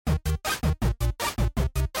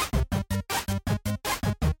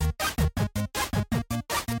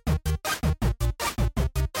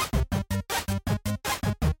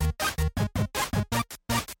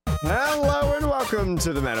Hello and welcome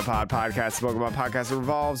to the Metapod Podcast, the Pokemon podcast that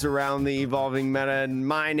revolves around the evolving meta. And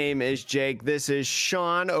my name is Jake. This is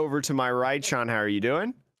Sean over to my right. Sean, how are you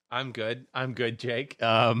doing? I'm good, Jake.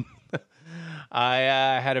 I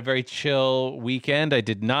had a very chill weekend. I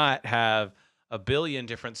did not have a billion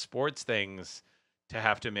different sports things to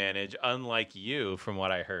have to manage, unlike you, from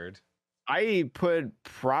what I heard. I put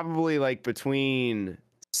probably like between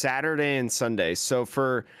Saturday and Sunday. So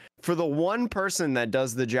for the one person that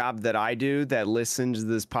does the job that I do that listens to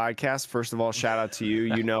this podcast, first of all, shout out to you.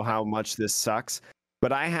 You know how much this sucks.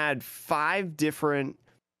 But I had five different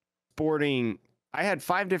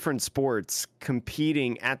sports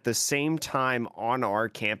competing at the same time on our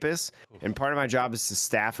campus, and part of my job is to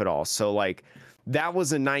staff it all. So like that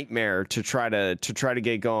was a nightmare to try to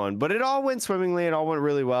get going, but it all went swimmingly. It all went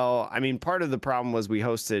really well. I mean, part of the problem was we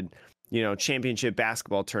hosted, championship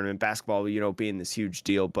basketball tournament, basketball, being this huge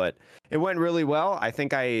deal, but it went really well. I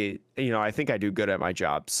think I do good at my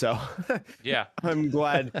job. So yeah, I'm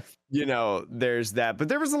glad, there's that. But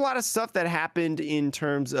there was a lot of stuff that happened in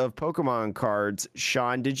terms of Pokemon cards.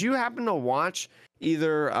 Sean, did you happen to watch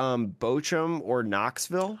either Bochum or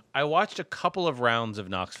Knoxville? I watched a couple of rounds of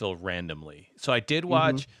Knoxville randomly. So I did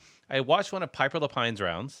watch, I watched one of Piper Lapine's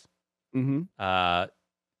rounds.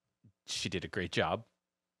 She did a great job.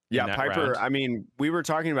 Yeah, Piper, round. I mean, we were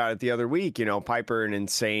talking about it the other week, Piper, an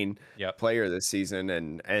insane player this season,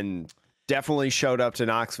 and definitely showed up to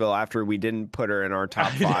Knoxville after we didn't put her in our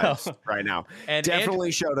top five right now. And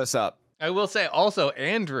definitely showed us up. I will say also,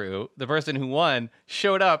 Andrew, the person who won,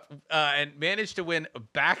 showed up and managed to win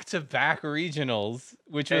back-to-back regionals,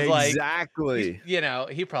 which was exactly.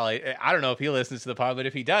 He probably, I don't know if he listens to the pod, but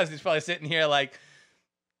if he does, he's probably sitting here like,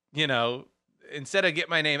 instead of get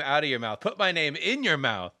my name out of your mouth, put my name in your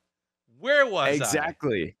mouth. Where was I?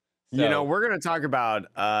 Exactly. So, we're going to talk about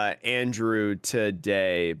Andrew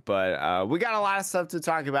today, but we got a lot of stuff to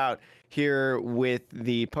talk about here with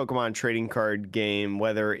the Pokemon trading card game,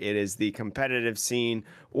 whether it is the competitive scene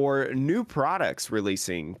or new products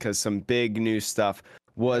releasing, because some big new stuff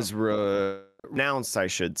was announced, I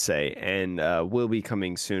should say, and will be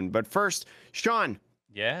coming soon. But first, Sean.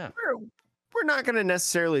 Yeah. We're not going to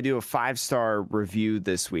necessarily do a 5-star review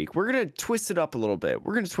this week. We're going to twist it up a little bit.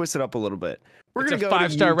 We're going to go to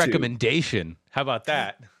 5-star recommendation. How about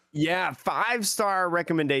that? Yeah, 5-star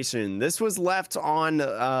recommendation. This was left on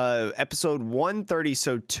episode 130,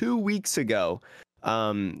 so 2 weeks ago,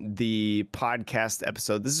 the podcast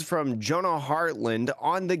episode. This is from Jonah Hartland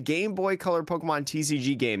on the Game Boy Color Pokemon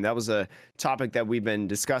TCG game. That was a topic that we've been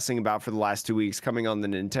discussing about for the last 2 weeks, coming on the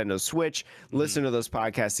Nintendo Switch. Listen to those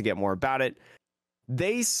podcasts to get more about it.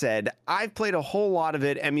 They said, I've played a whole lot of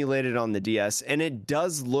it emulated on the DS, and it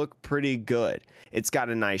does look pretty good. It's got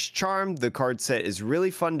a nice charm. The card set is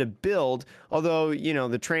really fun to build, although,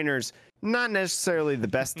 the trainers, not necessarily the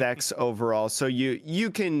best decks overall, so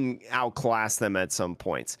you can outclass them at some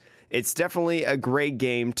points. It's definitely a great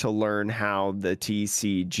game to learn how the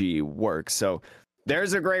TCG works. So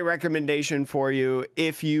there's a great recommendation for you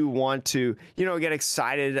if you want to, get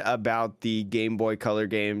excited about the Game Boy Color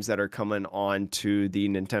games that are coming on to the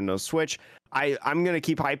Nintendo Switch. I'm going to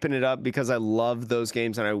keep hyping it up because I love those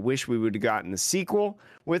games, and I wish we would have gotten the sequel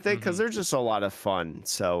with it because they're just a lot of fun.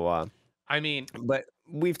 So, but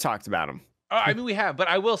we've talked about them. We have, but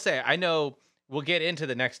I will say, I know we'll get into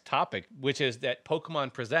the next topic, which is that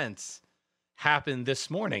Pokemon Presents happened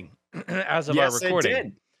this morning as of our recording. It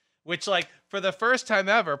did. Which, for the first time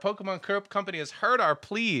ever, Pokemon Company has heard our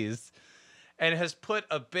pleas and has put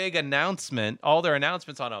a big announcement, all their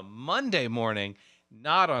announcements on a Monday morning,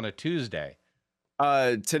 not on a Tuesday.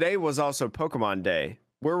 Today was also Pokemon Day.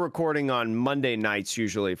 We're recording on Monday nights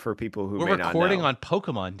usually for people who may not know. We're recording on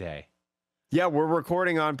Pokemon Day. Yeah, we're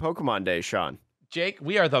recording on Pokemon Day, Sean. Jake,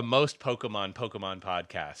 we are the most Pokemon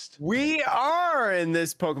podcast. We are, and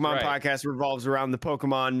this Pokemon podcast revolves around the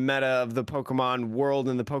Pokemon meta of the Pokemon world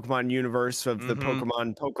and the Pokemon universe of the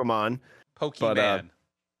Pokemon. Pokemon.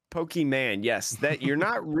 Pokemon, yes. That you're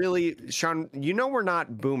not really, Sean, we're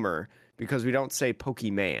not boomer because we don't say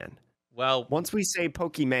Pokemon. Well, once we say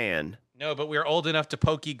Pokemon. No, but we're old enough to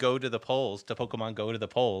Pokemon go to the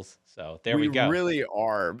polls. So there we go. We really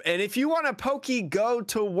are. And if you want to go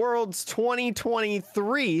to Worlds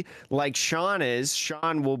 2023, like Sean is,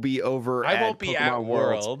 Sean will be over I at won't be Pokemon at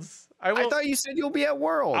Worlds. I thought you said you'll be at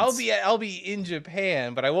Worlds. I'll be in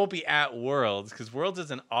Japan, but I won't be at Worlds because Worlds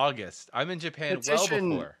is in August. I'm in Japan well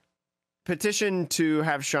before. Petition to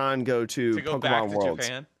have Sean go to Pokemon back to Worlds.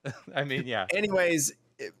 Japan. Yeah. Anyways,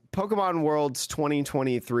 Pokemon Worlds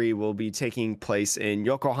 2023 will be taking place in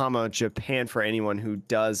Yokohama, Japan, for anyone who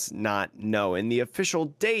does not know. And the official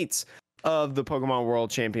dates of the Pokemon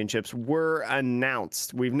World Championships were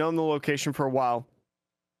announced. We've known the location for a while,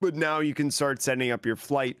 but now you can start setting up your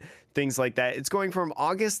flight, things like that. It's going from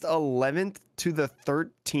August 11th to the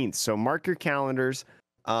 13th. So mark your calendars.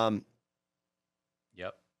 Yep.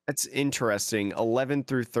 That's interesting. 11th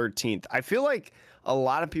through 13th. I feel like a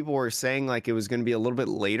lot of people were saying like it was going to be a little bit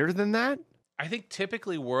later than that. I think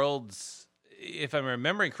typically Worlds, if I'm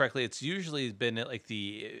remembering correctly, it's usually been at like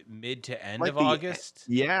the mid to end Like of August.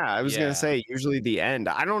 Yeah, I was going to say usually the end.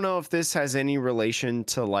 I don't know if this has any relation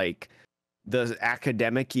to like the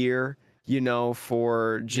academic year,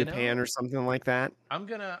 for Japan or something like that. I'm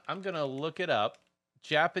gonna look it up.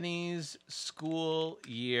 Japanese school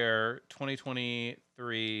year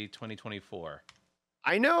 2023-2024.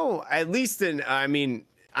 I know at least in anime,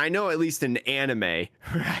 right?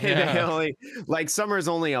 Yeah. They only like summer is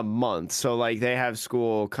only a month, so like they have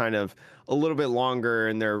school kind of a little bit longer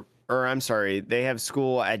in they have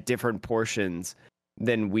school at different portions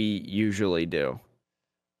than we usually do.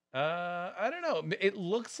 I don't know. It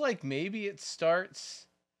looks like maybe it starts.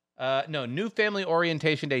 No, New Family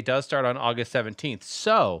Orientation Day does start on August 17th.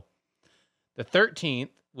 So the 13th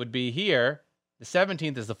would be here. The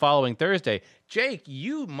 17th is the following Thursday. Jake,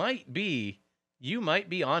 you might be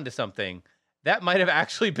onto something. That might have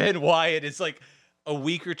actually been why it is like a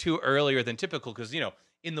week or two earlier than typical. Because,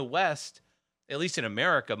 in the West, at least in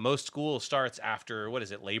America, most school starts after,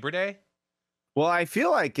 Labor Day? Well, I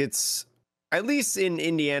feel like it's, at least in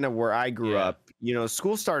Indiana where I grew up,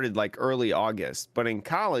 school started like early August, but in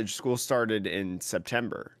college, school started in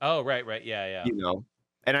September. Oh, right. Yeah.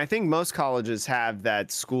 And I think most colleges have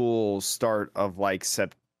that school start of like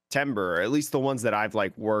September, or at least the ones that I've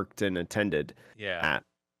like worked and attended. Yeah.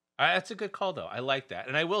 That's a good call, though. I like that.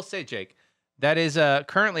 And I will say, Jake, that is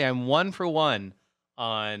currently I'm 1 for 1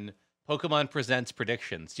 on Pokemon Presents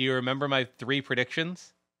predictions. Do you remember my 3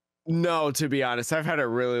 predictions? No, to be honest, I've had a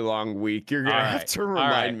really long week. You're gonna have to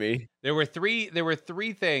remind me. There were three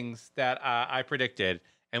things that I predicted,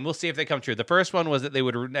 and we'll see if they come true. The first one was that they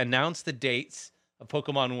would announce the dates of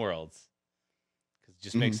Pokemon Worlds, because it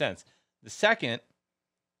just makes sense. The second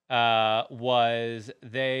was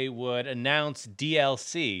they would announce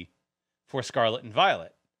DLC for Scarlet and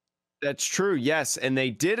Violet. That's true, yes, and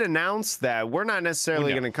they did announce that. We're not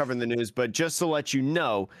necessarily going to cover in the news, but just to let you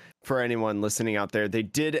know, for anyone listening out there, they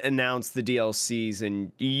did announce the DLCs,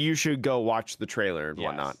 and you should go watch the trailer and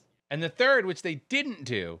whatnot. And the third, which they didn't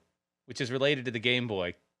do, which is related to the Game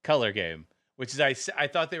Boy Color game, which is I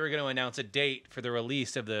thought they were going to announce a date for the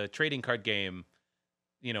release of the trading card game,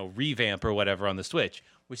 revamp or whatever on the Switch,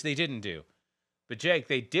 which they didn't do. But Jake,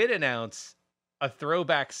 they did announce a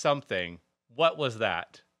throwback something. What was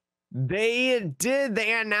that? They did.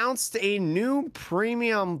 They announced a new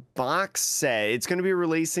premium box set. It's going to be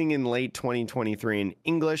releasing in late 2023 in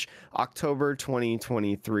English, October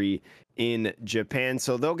 2023 in Japan.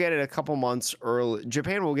 So they'll get it a couple months early.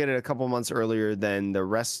 Japan will get it a couple months earlier than the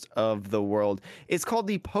rest of the world. It's called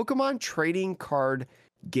the Pokemon Trading Card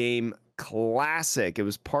Game Classic. It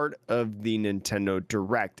was part of the Nintendo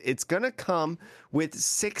Direct. It's going to come with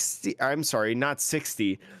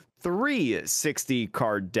 3 60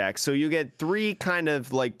 card decks. So you get 3 kind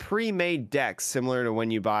of like pre-made decks, similar to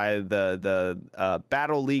when you buy the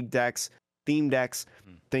Battle League decks, theme decks,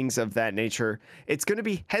 things of that nature. It's going to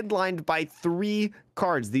be headlined by 3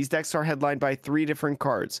 cards. These decks are headlined by 3 different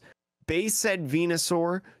cards: base set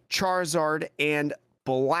Venusaur, Charizard, and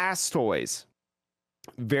Blastoise.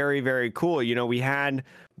 Very, very cool. We had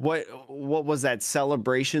what was that,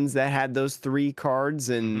 Celebrations that had those 3 cards,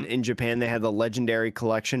 and in Japan they had the Legendary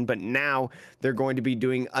Collection, but now they're going to be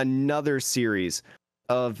doing another series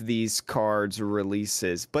of these cards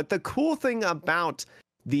releases. But the cool thing about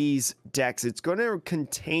these decks, it's going to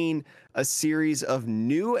contain a series of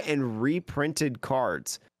new and reprinted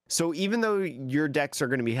cards. So even though your decks are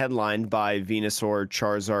going to be headlined by Venusaur,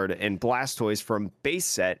 Charizard, and Blastoise from base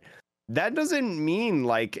set, that doesn't mean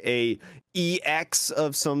like a EX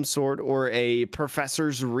of some sort or a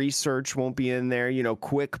Professor's Research won't be in there.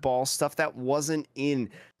 Quick Ball stuff that wasn't in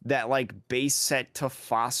that like base set to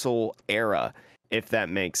fossil era, if that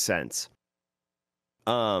makes sense.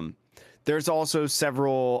 There's also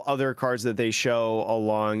several other cards that they show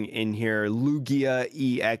along in here: Lugia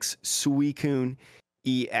EX, Suicune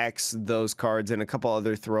EX, those cards, and a couple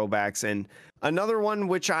other throwbacks. And another one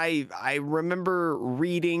which I remember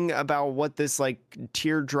reading about what this like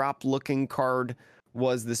teardrop looking card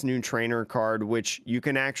was, this new trainer card, which you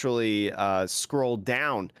can actually scroll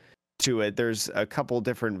down to it. There's a couple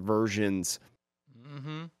different versions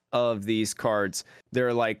of these cards.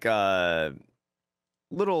 They're like little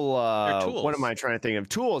They're tools. What am I trying to think of?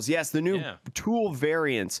 Tools. Yes, the new tool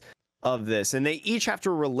variants of this, and they each have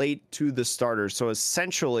to relate to the starters. So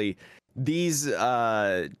essentially, these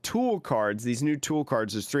tool cards, these new tool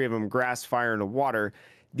cards, there's 3 of them: grass, fire, and water.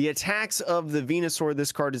 The attacks of the Venusaur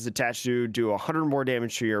this card is attached to do 100 more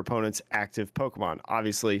damage to your opponent's active Pokemon.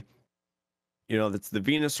 Obviously, that's the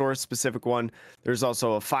Venusaur specific one. There's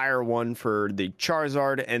also a fire one for the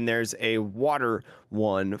Charizard, and there's a water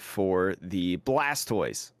one for the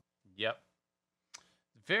Blastoise. Yep.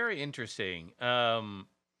 Very interesting.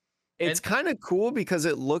 It's kind of cool because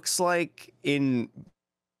it looks like in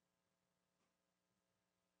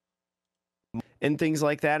things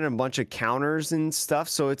like that, and a bunch of counters and stuff.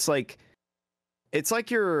 So it's like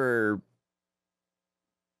you're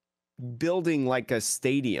building like a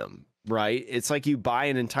stadium, right? It's like you buy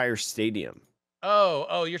an entire stadium.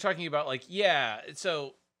 Oh, you're talking about like, yeah.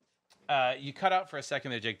 So you cut out for a second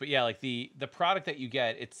there, Jake, but yeah, like the product that you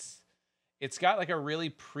get, it's got like a really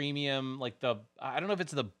premium, like I don't know if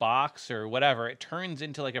it's the box or whatever. It turns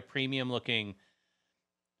into like a premium looking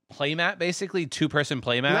playmat, basically 2-person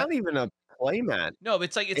playmat. Not even a playmat. No, but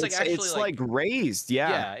it's actually it's like raised.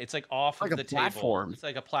 Yeah, it's like off like of a the platform. table. It's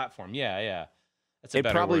like a platform. Yeah. That's it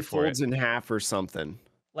probably folds in half or something.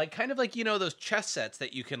 Like kind of like those chess sets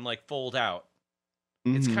that you can like fold out.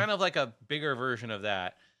 Mm-hmm. It's kind of like a bigger version of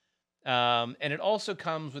that. And it also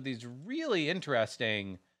comes with these really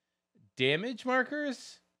interesting damage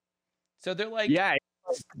markers. So they're like,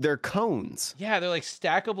 they're cones. Yeah, they're like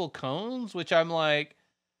stackable cones, which I'm like,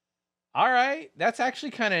 all right, that's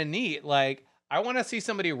actually kind of neat. Like, I want to see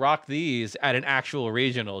somebody rock these at an actual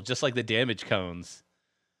regional, just like the damage cones.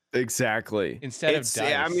 Exactly. Instead of dice.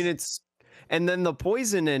 I mean, and then the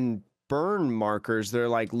poison and burn markers, they're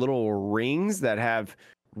like little rings that have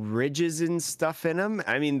ridges and stuff in them.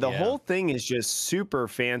 I mean, the whole thing is just super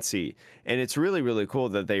fancy, and it's really, really cool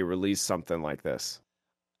that they released something like this.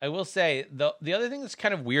 I will say the other thing that's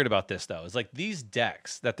kind of weird about this though is like these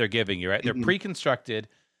decks that they're giving you, right? They're pre-constructed,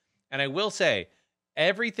 and I will say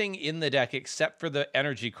everything in the deck except for the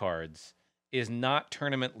energy cards is not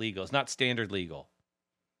tournament legal. It's not standard legal.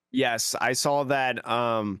 Yes, I saw that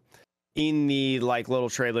in the like little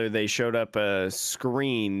trailer. They showed up a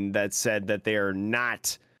screen that said that they are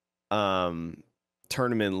not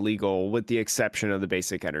tournament legal, with the exception of the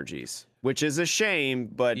basic energies, which is a shame.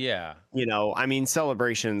 But I mean,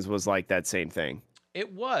 Celebrations was like that same thing.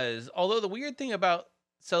 It was, although the weird thing about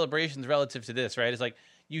Celebrations relative to this, right, is like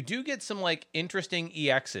you do get some like interesting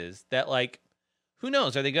EXs that, like, who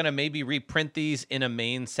knows, are they going to maybe reprint these in a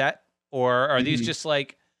main set, or are these just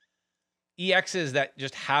like EXs that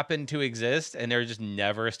just happen to exist and they're just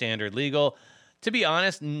never standard legal? To be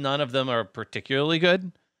honest, none of them are particularly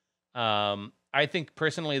good. I think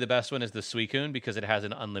personally the best one is the Suicune because it has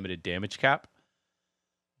an unlimited damage cap.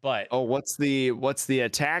 But what's the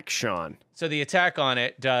attack, Sean? So the attack on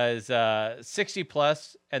it does 60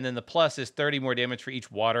 plus, and then the plus is 30 more damage for each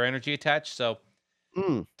water energy attached. So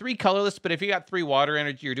 3 colorless, but if you got 3 water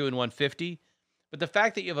energy, you're doing 150. But the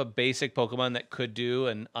fact that you have a basic Pokemon that could do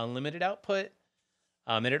an unlimited output,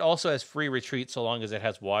 and it also has free retreat so long as it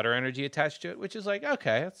has water energy attached to it, which is like,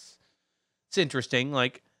 okay, it's interesting.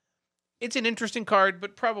 Like, it's an interesting card,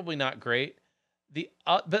 but probably not great.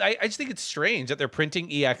 But I just think it's strange that they're printing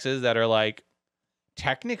EXs that are like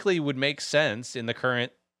technically would make sense in the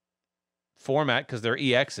current format because they're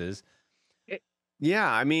EXs. Yeah,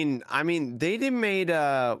 I mean, they did made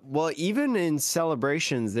even in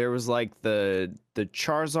Celebrations there was like the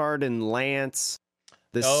Charizard and Lance,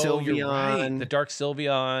 the Sylveon, you're right. The Dark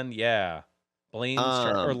Sylveon, yeah, Blaine's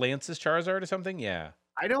or Lance's Charizard or something, yeah.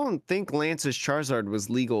 I don't think Lance's Charizard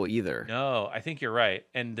was legal either. No, I think you're right,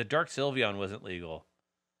 and the Dark Sylveon wasn't legal.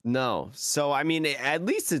 No, so I mean, at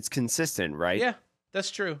least it's consistent, right? Yeah,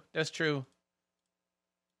 that's true. That's true.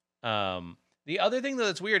 The other thing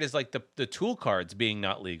that's weird is like the tool cards being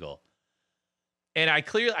not legal. And I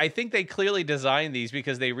think they clearly designed these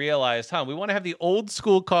because they realized, we want to have the old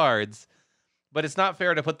school cards, but it's not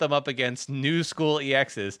fair to put them up against new school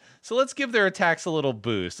EXs. So let's give their attacks a little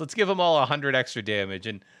boost. Let's give them all 100 extra damage.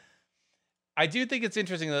 And I do think it's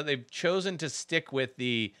interesting that they've chosen to stick with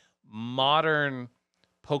the modern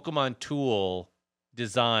Pokemon tool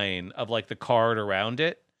design of like the card around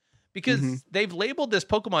it. Because they've labeled this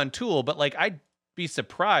Pokemon tool, but like I'd be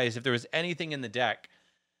surprised if there was anything in the deck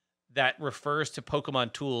that refers to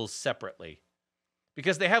Pokemon tools separately.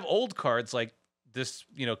 Because they have old cards like this,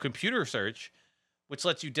 computer search, which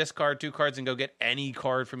lets you discard 2 cards and go get any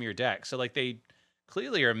card from your deck. So like they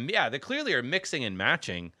clearly are mixing and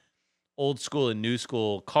matching old school and new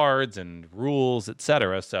school cards and rules,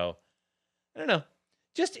 etc. So I don't know.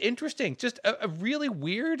 Just interesting. Just a really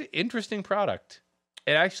weird, interesting product.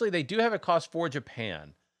 And actually, they do have a cost for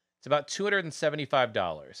Japan. It's about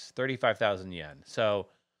 $275, 35,000 yen. So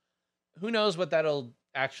who knows what that'll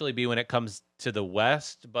actually be when it comes to the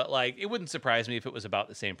West, but like it wouldn't surprise me if it was about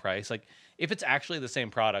the same price. Like if it's actually the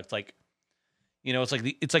same product, like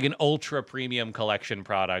it's like an ultra premium collection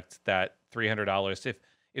product that $300.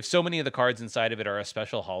 If so many of the cards inside of it are a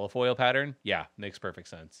special holofoil pattern, yeah, makes perfect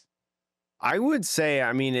sense. I would say,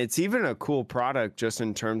 I mean, it's even a cool product just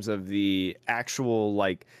in terms of the actual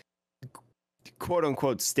like quote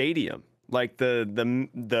unquote stadium, like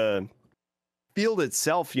the field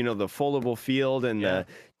itself, the foldable field and the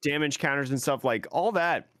damage counters and stuff, like all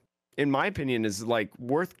that, in my opinion, is like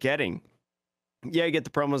worth getting. Yeah, you get the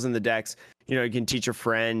promos and the decks. You can teach a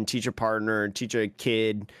friend, teach a partner, teach a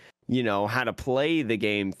kid, how to play the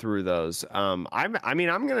game through those. I'm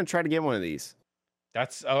gonna try to get one of these.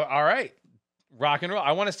 That's all right. Rock and roll.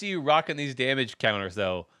 I want to see you rocking these damage counters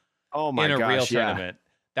though. Oh my gosh, in a real tournament.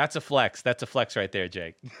 That's a flex. That's a flex right there,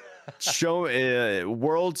 Jake. Show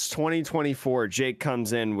Worlds 2024. Jake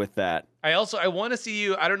comes in with that. I want to see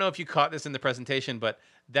you. I don't know if you caught this in the presentation, but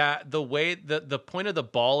that the way the point of the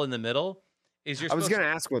ball in the middle is I was going to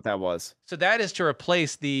ask what that was. So that is to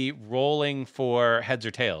replace the rolling for heads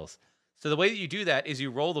or tails. So the way that you do that is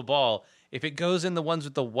you roll the ball. If it goes in the ones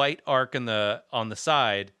with the white arc on the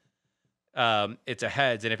side, it's a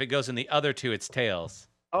heads, and if it goes in the other two, it's tails.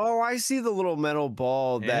 Oh, I see the little metal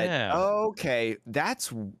ball that. Yeah. Okay,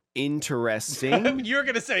 that's interesting. You're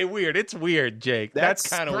gonna say weird. It's weird, Jake. That's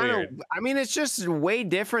kind of weird. I mean, it's just way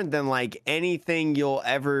different than like anything you'll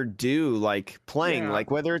ever do, like playing, like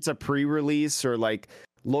whether it's a pre-release or like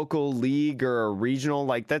local league or a regional.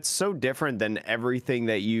 Like that's so different than everything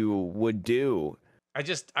that you would do. I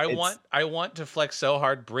want to flex so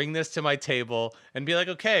hard, bring this to my table, and be like,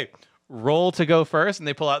 okay, roll to go first, and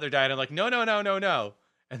they pull out their die, and I'm like, no.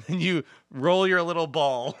 And then you roll your little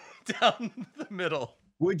ball down the middle.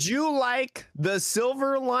 Would you like the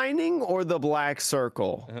silver lining or the black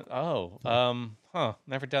circle?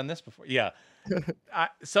 Never done this before. Yeah.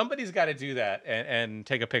 Somebody's got to do that and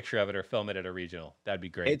take a picture of it or film it at a regional. That'd be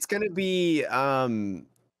great. It's going to be, I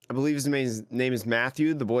believe his name is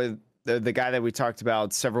Matthew, the boy, the guy that we talked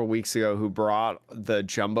about several weeks ago who brought the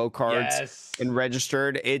jumbo cards and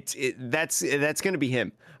registered. That's going to be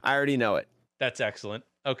him. I already know it. That's excellent.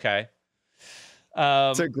 Okay.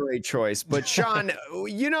 It's a great choice. But Sean,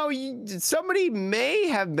 somebody may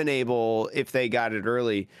have been able, if they got it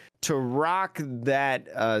early, to rock that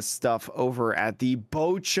stuff over at the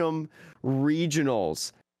Bochum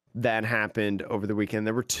regionals that happened over the weekend.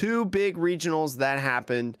 There were two big regionals that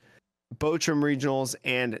happened, Bochum regionals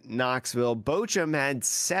and Knoxville. Bochum had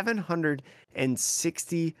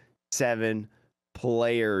 767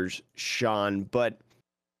 players, Sean, but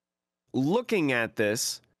looking at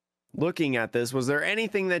this, was there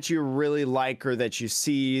anything that you really like or that you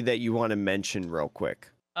see that you want to mention real quick?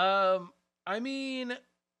 I mean,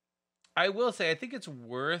 I will say, I think it's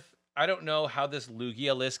worth, I don't know how this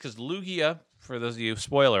Lugia list, because Lugia, for those of you,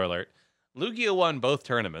 spoiler alert, Lugia won both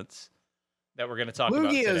tournaments that we're going to talk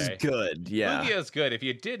about today. Lugia is good, yeah. Lugia is good, if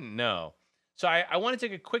you didn't know. So I want to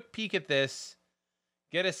take a quick peek at this,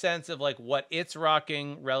 get a sense of like what it's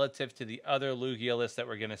rocking relative to the other Lugia lists that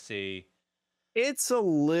we're going to see. It's a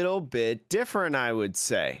little bit different, I would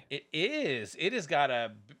say. It is. It has got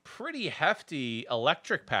a pretty hefty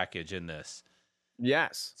electric package in this.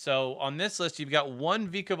 Yes. So on this list, you've got one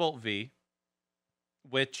Vikavolt V,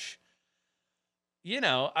 which,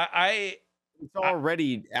 it's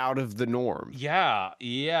already out of the norm. Yeah,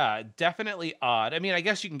 definitely odd. I mean, I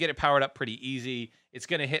guess you can get it powered up pretty easy. It's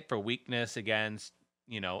going to hit for weakness against,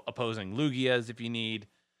 opposing Lugias if you need.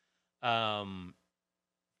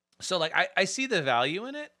 So, like, I see the value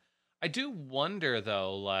in it. I do wonder,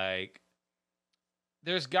 though, like,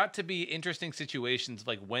 there's got to be interesting situations,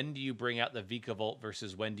 like, when do you bring out the Vikavolt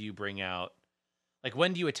versus when do you bring out, like,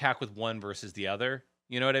 when do you attack with one versus the other?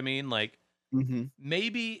 You know what I mean? Like,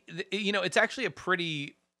 maybe, it's actually a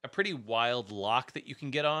pretty wild lock that you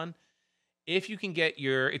can get on. If you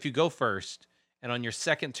go first, and on your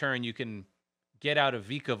second turn, you can get out a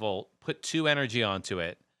Vikavolt, put 2 energy onto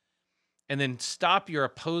it, and then stop the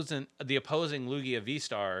opposing Lugia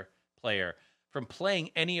V-Star player from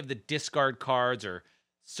playing any of the discard cards or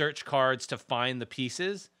search cards to find the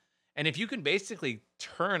pieces. And if you can basically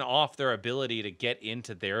turn off their ability to get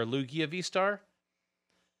into their Lugia V-Star,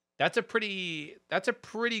 that's a pretty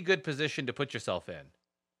good position to put yourself in.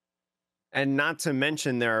 And not to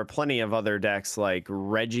mention, there are plenty of other decks like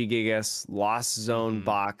Regigigas, Lost Zone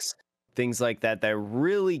Box, things like that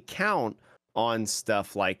really count on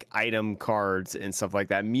stuff like item cards and stuff like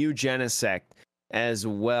that. Mew Genesect as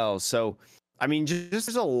well. So I mean, just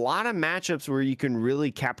there's a lot of matchups where you can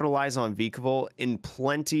really capitalize on Vikavolt in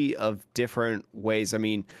plenty of different ways. I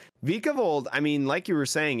mean, Vikavolt, I mean, like you were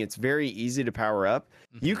saying, it's very easy to power up.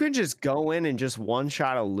 You can just go in and just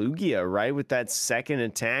one-shot a Lugia, right? With that second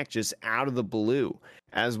attack just out of the blue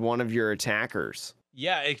as one of your attackers.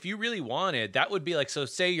 Yeah, if you really wanted, that would be like, so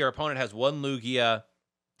say your opponent has one Lugia,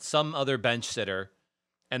 some other bench sitter,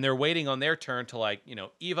 and they're waiting on their turn to, like, you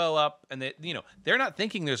know, Evo up, and they, you know, they're not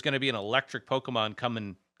thinking there's going to be an electric Pokemon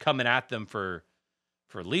coming at them for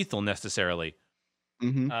lethal necessarily.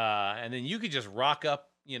 And then you could just rock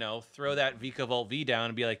up, you know, throw that Vikavolt V down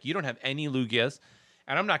and be like, you don't have any Lugias,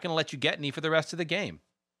 and I'm not going to let you get any for the rest of the game.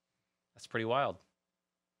 That's pretty wild.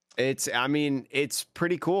 I mean, it's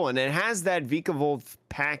pretty cool. And it has that Vikavolt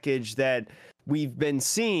package that we've been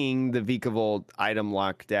seeing, the Vikavolt item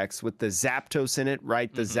lock decks with the Zapdos in it,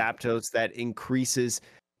 right? The Zapdos that increases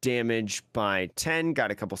damage by 10,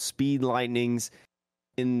 got a couple speed lightnings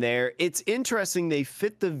in there. It's interesting. They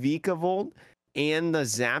fit the Vikavolt and the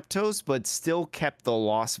Zapdos, but still kept the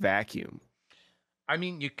Lost Vacuum. I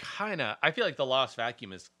mean, I feel like the Lost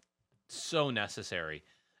Vacuum is so necessary,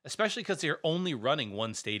 especially because they're only running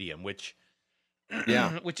one stadium, which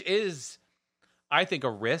is, I think, a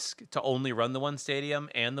risk to only run the one stadium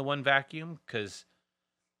and the one vacuum, because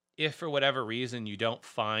if for whatever reason you don't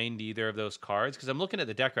find either of those cards, because I'm looking at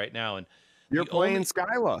the deck right now and you're playing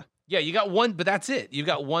Skyla. Yeah, you got one, but that's it. You've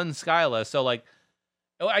got one Skyla. So, like,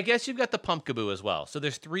 I guess you've got the Pumpkaboo as well. So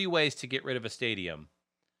there's 3 ways to get rid of a stadium,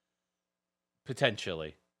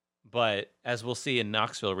 potentially. But as we'll see in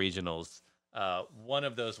Knoxville regionals, one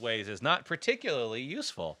of those ways is not particularly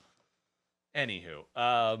useful.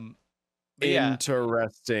 Anywho,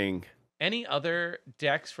 interesting. Any other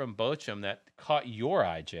decks from Bochum that caught your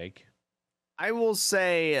eye, Jake? I will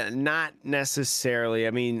say not necessarily.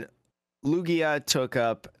 I mean, Lugia took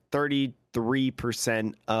up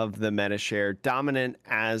 33% of the meta share, dominant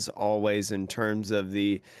as always in terms of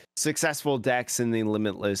the successful decks in the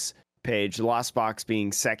Limitless page. Lost Box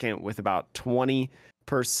being second with about 20%.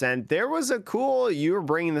 There was a cool, you were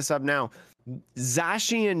bringing this up now,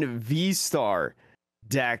 Zacian V-Star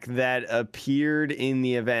deck that appeared in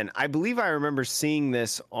the event. I believe I remember seeing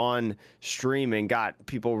this on stream and got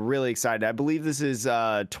people really excited. I believe this is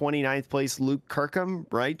 29th place Luke Kirkham,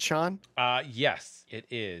 right, Sean? Yes, it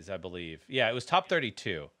is, I believe. Yeah, it was top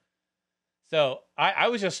 32. So I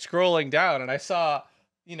was just scrolling down and I saw,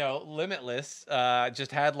 you know, Limitless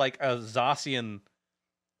just had like a Zacian,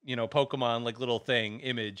 you know, Pokemon like little thing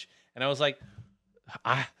image. And I was like,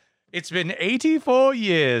 it's been 84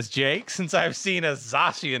 years, Jake, since I've seen a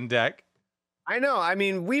Zacian deck. I know. I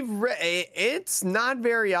mean, it's not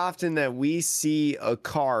very often that we see a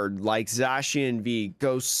card like Zacian V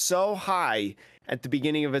go so high at the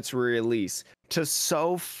beginning of its release to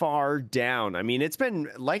so far down. I mean, it's been,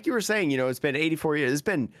 like you were saying, you know, it's been 84 years. It's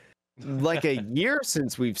been like a year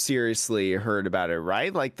since we've seriously heard about it,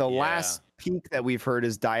 right? Like the last peak that we've heard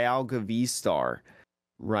is Dialga V-Star.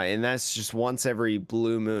 Right, and that's just once every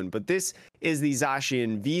blue moon. But this is the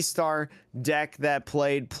Zacian V-Star deck that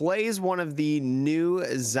plays one of the new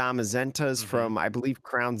Zamazentas from, I believe,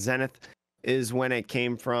 Crown Zenith is when it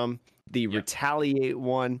came from. The Retaliate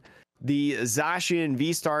one. The Zacian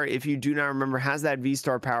V-Star, if you do not remember, has that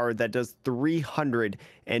V-Star power that does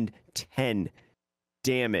 310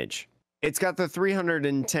 damage. It's got the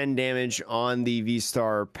 310 damage on the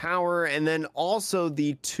V-Star power, and then also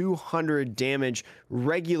the 200 damage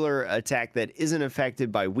regular attack that isn't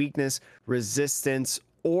affected by weakness, resistance,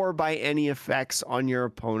 or by any effects on your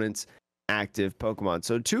opponent's active Pokemon.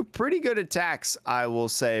 So 2 pretty good attacks, I will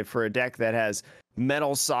say, for a deck that has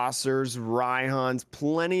Metal Saucers, Rhyhons,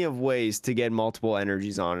 plenty of ways to get multiple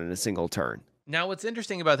energies on in a single turn. Now, what's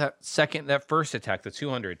interesting about that first attack, the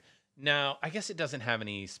 200, now, I guess it doesn't have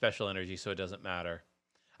any special energy, so it doesn't matter.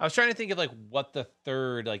 I was trying to think of like what the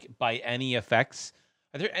third, like by any effects.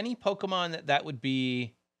 Are there any Pokemon that would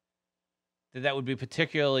be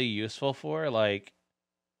particularly useful for? Like,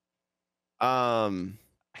 I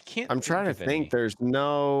can't. I'm trying to think. There's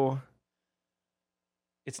no.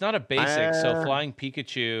 It's not a basic, so Flying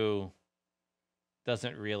Pikachu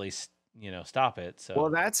doesn't really, stop it. So well,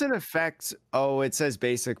 that's an effect. Oh, it says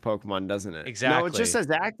basic Pokemon, doesn't it? Exactly. No, it just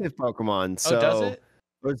says active Pokemon. So does it?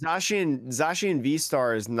 Zacian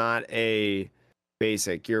V-Star is not a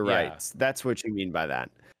basic. You're right. That's what you mean by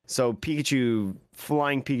that. So Pikachu,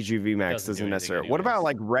 Flying Pikachu VMAX doesn't necessarily. What about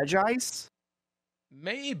like Regice?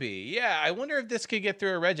 Maybe. Yeah. I wonder if this could get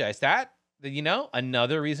through a Regice. That,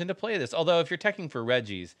 another reason to play this. Although if you're teching for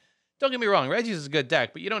Regis, don't get me wrong, Regis is a good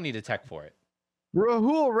deck, but you don't need a tech for it.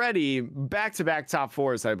 Rahul Reddy, back-to-back top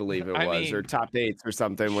fours, I believe it I was, or mean, top eights or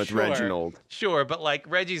something with sure, Reginald. sure, but like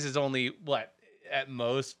Reggie's is only what at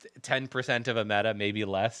most 10% of a meta, maybe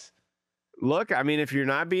less. Look, I mean, if you're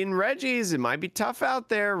not beating Reggie's, it might be tough out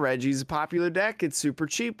there. Reggie's a popular deck. It's super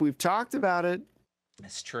cheap. We've talked about it.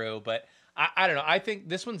 It's true, but I don't know. I think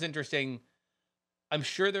this one's interesting. I'm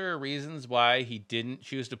sure there are reasons why he didn't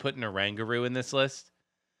choose to put an Oranguru in this list,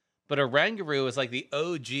 but Oranguru is like the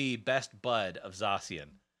OG best bud of Zacian.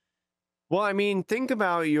 Well, I mean, think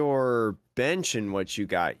about your bench and what you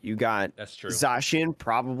got. You got That's true. Zacian,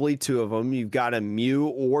 probably two of them. You've got a Mew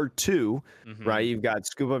or two, Mhm. right? You've got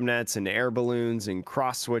Scoop Up Nets and Air Balloons and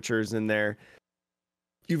Cross Switchers in there.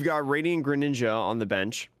 You've got Radiant Greninja on the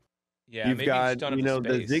bench. Yeah, You've maybe you just got, don't have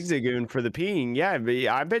the space. Zigzagoon for the peeing. Yeah, but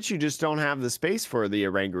I bet you just don't have the space for the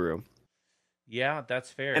Oranguru. Yeah,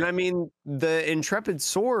 that's fair. And I mean, the Intrepid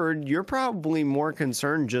Sword, you're probably more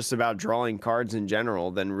concerned just about drawing cards in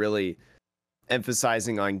general than really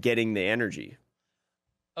emphasizing on getting the energy.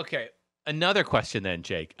 Okay, another question then,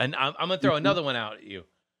 Jake. And I'm going to throw another one out at you.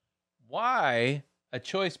 Why a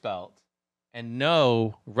choice belt and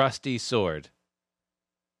no rusty sword?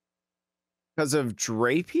 Because of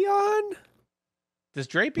Drapion? Does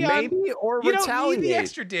Drapion? Maybe? Or You Retaliate. don't need the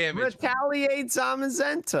extra damage. Retaliate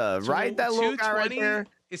Zamazenta, right? That little guy right 220? there.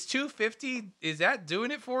 Is 250? Is that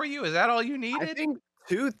doing it for you? Is that all you I needed? think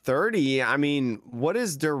 230. I mean, what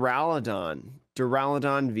is Duraludon?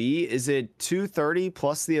 Duraludon V? Is it 230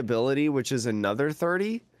 plus the ability, which is another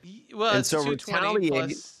 30? Well, And it's so 220 Retaliate-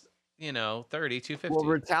 plus, 30, 250. Well,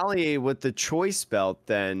 Retaliate with the choice belt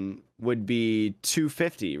then would be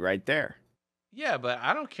 250 right there. Yeah, but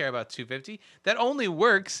I don't care about 250. That only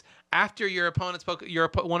works after your opponent's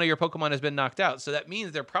one of your Pokemon has been knocked out. So that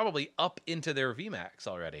means they're probably up into their VMAX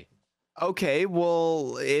already. Okay,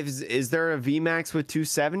 well, is there a VMAX with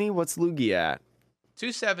 270? What's Lugia at?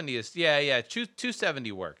 270 is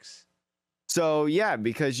 270 works. So yeah,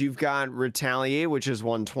 because you've got Retaliate, which is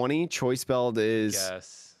 120. Choice Belt is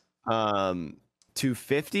Yes.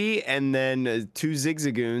 250, and then two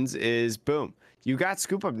Zigzagoons is boom. You got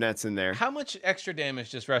Scoop Up Nets in there. How much extra damage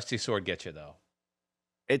does Rusty Sword get you though?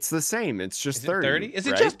 It's the same. It's just Is it 30. 30? Is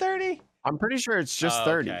it right? just 30? I'm pretty sure it's just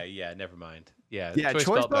 30. Okay, yeah, never mind. Yeah, Yeah, Choice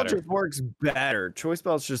Belt Belt better. just works better. Choice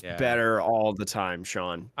Belt's just Yeah. better all the time,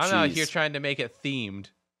 Sean. I'm out here Jeez. trying to make it themed.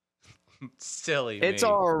 Silly. It's me.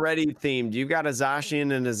 already themed. You got a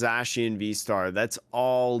Zacian and a Zacian V-Star. That's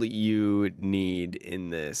all you need in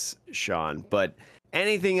this, Sean. But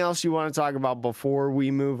anything else you want to talk about before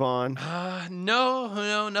we move on?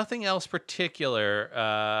 No, nothing else particular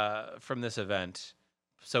from this event.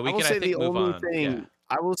 So we I will can, say I think, the move only on. thing. Yeah.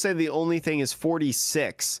 I will say the only thing is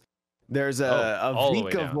 46. There's a all the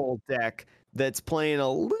way down. Vikavolt deck that's playing a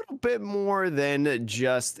little bit more than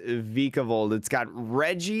just Vikavolt. It's got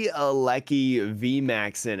Reggie Alecki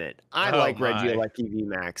VMAX in it. I Oh like Reggie my. Alecki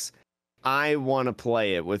VMAX. I want to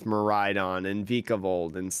play it with Miraidon and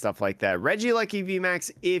Vikavolt and stuff like that. Reggie Alecki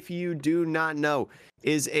VMAX, if you do not know,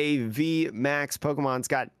 is a VMAX Pokemon. It's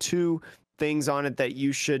got two things on it that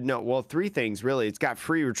you should know. Well, three things, really. It's got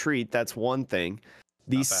free retreat. That's one thing.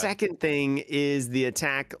 The Not bad. second thing is the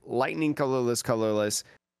attack lightning colorless,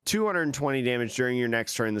 220 damage during your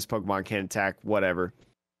next turn. This Pokemon can't attack, whatever.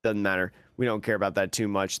 Doesn't matter. We don't care about that too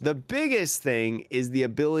much. The biggest thing is the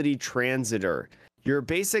ability Transitor. Your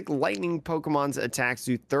basic lightning Pokemon's attacks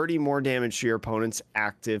do 30 more damage to your opponent's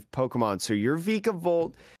active Pokemon. So your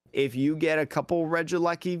Vikavolt, if you get a couple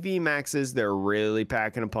Regieleki VMAXs, they're really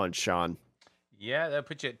packing a punch, Sean. Yeah, that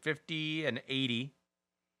puts you at 50 and 80,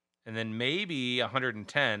 and then maybe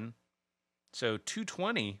 110. So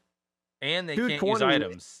 220, and they can't use 220.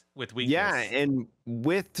 items with weakness. Yeah, and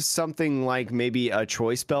with something like maybe a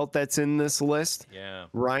choice belt that's in this list, Yeah.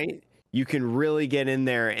 right? You can really get in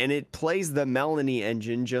there, and it plays the Melanie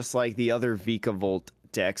engine just like the other Vikavolt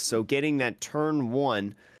decks. So getting that turn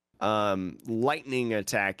one lightning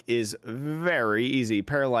attack is very easy.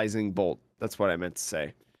 Paralyzing Bolt. That's what I meant to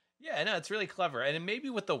say. Yeah, no, it's really clever. And then maybe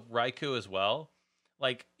with the Raikou as well.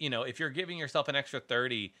 Like, if you're giving yourself an extra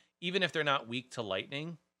 30, even if they're not weak to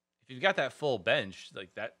lightning, if you've got that full bench,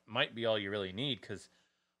 like that might be all you really need. Because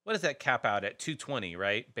what does that cap out at? 220,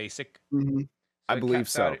 right? Basic? Mm-hmm. I it believe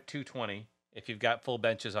caps so. out at 220 if you've got full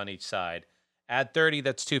benches on each side. Add 30,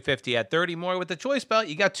 that's 250. Add 30 more with the choice belt,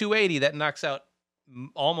 you got 280. That knocks out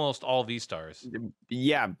almost all V-Stars.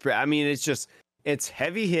 Yeah, I mean, it's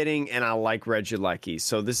heavy hitting, and I like Regieleki.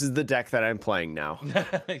 So this is the deck that I'm playing now.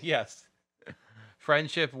 Yes.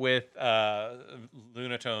 Friendship with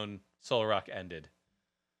Lunatone Solrock ended.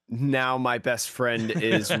 Now my best friend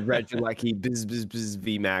is Regieleki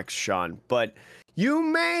VMAX Sean. But You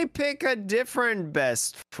may pick a different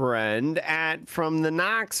best friend from the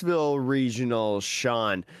Knoxville Regional,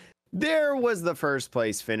 Sean. There was the first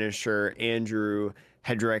place finisher, Andrew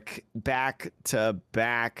Hedrick, back to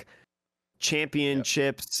back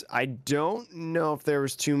championships. Yep. I don't know if there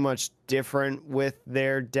was too much different with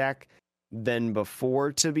their deck than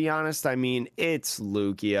before, to be honest. I mean, it's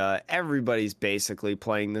Lugia. Everybody's basically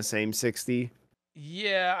playing the same 60.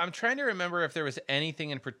 Yeah, I'm trying to remember if there was anything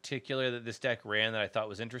in particular that this deck ran that I thought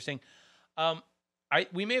was interesting.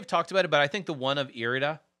 We may have talked about it, but I think the one of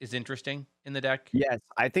Irida is interesting in the deck. Yes,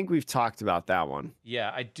 I think we've talked about that one.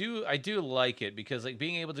 Yeah, I do like it because like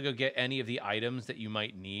being able to go get any of the items that you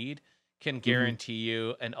might need can guarantee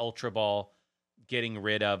you an Ultra Ball, getting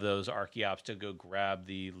rid of those Archeops to go grab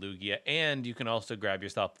the Lugia, and you can also grab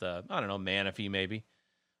yourself the, I don't know, Manaphy maybe,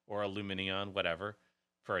 or a Lumineon, whatever,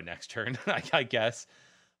 for a next turn, I guess.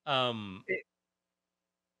 Yeah.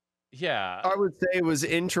 I would say it was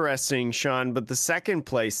interesting, Sean, but the second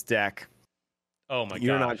place deck, oh my god,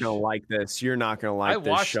 you're not going to like this. You're not going to like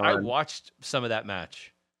this, Sean. I watched some of that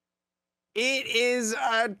match. It is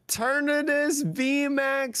Eternatus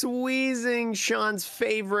VMAX Weezing. Sean's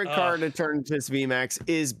favorite card, Eternatus VMAX,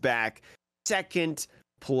 is back. Second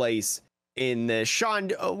place in this.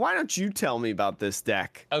 Sean, why don't you tell me about this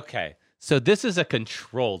deck? Okay, so this is a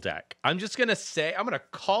control deck. I'm just going to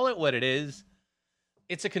call it what it is.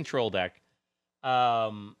 It's a control deck.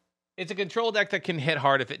 It's a control deck that can hit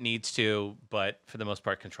hard if it needs to, but for the most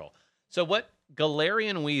part, control. So what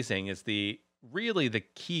Galarian Weezing is really the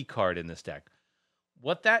key card in this deck.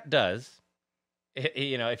 What that does,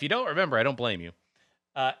 if you don't remember, I don't blame you.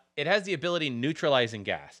 It has the ability Neutralizing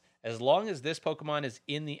Gas. As long as this Pokemon is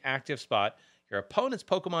in the active spot, your opponent's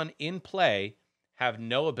Pokemon in play have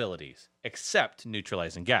no abilities except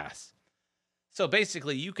Neutralizing Gas. So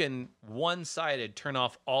basically, you can one-sided turn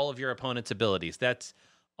off all of your opponent's abilities. That's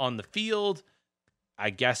on the field.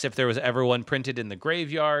 I guess if there was ever one printed in the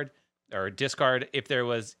graveyard, or discard if there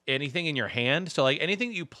was anything in your hand. So like anything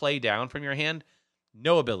that you play down from your hand,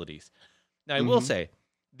 no abilities. Now I will say,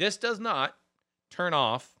 this does not turn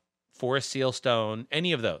off Forest Seal Stone,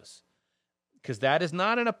 any of those, because that is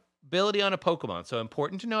not an ability on a Pokemon. So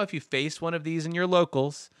important to know, if you face one of these in your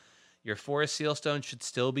locals, your Forest Seal Stone should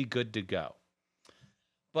still be good to go.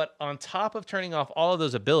 But on top of turning off all of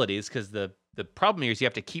those abilities, because the problem here is you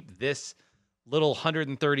have to keep this little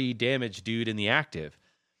 130 damage dude in the active.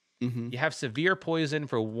 You have severe poison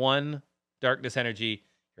for 1 darkness energy.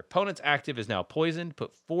 Your opponent's active is now poisoned.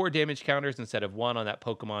 Put 4 damage counters instead of 1 on that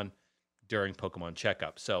Pokemon during Pokemon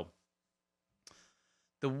checkup. So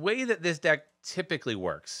the way that this deck typically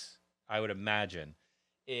works, I would imagine,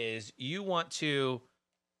 is you want to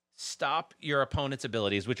stop your opponent's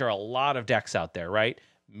abilities, which are a lot of decks out there, right?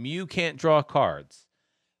 Mew can't draw cards.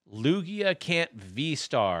 Lugia can't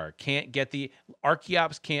V-Star. Can't get the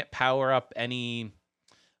Archeops, can't power up any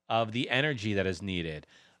of the energy that is needed.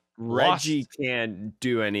 Reggie can't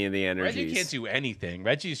do any of the energies. Reggie can't do anything.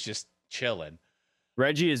 Reggie's just chilling.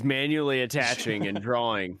 Reggie is manually attaching and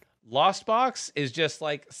drawing. Lost Box is just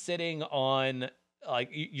like sitting on, like,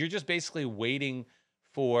 you're just basically waiting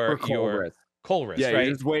for your Colress, yeah, right?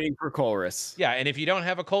 You're just waiting for Colress. Yeah, and if you don't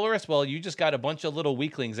have a Colress, well, you just got a bunch of little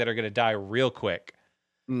weaklings that are going to die real quick.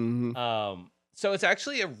 So it's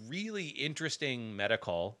actually a really interesting meta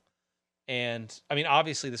call. And, I mean,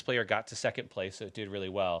 obviously this player got to second place, so it did really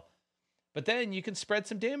well. But then you can spread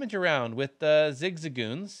some damage around with the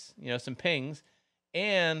Zigzagoons, some pings.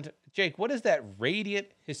 And, Jake, what does that Radiant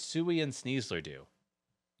Hisuian Sneasler do?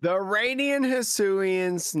 The Radiant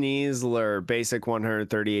Hisuian Sneasler, basic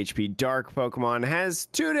 130 HP dark Pokemon, has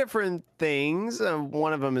 2 different things.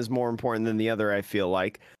 One of them is more important than the other, I feel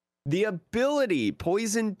like. The ability,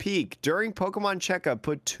 Poison Peak. During Pokemon Checkup,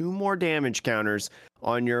 put 2 more damage counters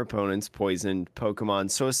on your opponent's poisoned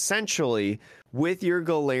Pokemon. So essentially, with your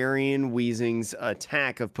Galarian Weezing's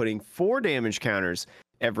attack of putting 4 damage counters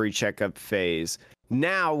every checkup phase,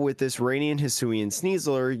 now with this Radiant Hisuian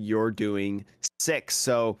Sneasler, you're doing 6.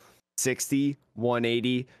 So 60,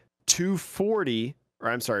 180, 240, or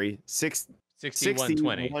I'm sorry, 60,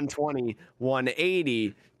 120,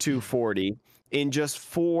 180, 240. In just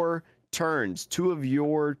 4 turns, 2 of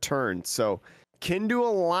your turns. So can do a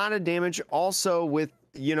lot of damage. Also with,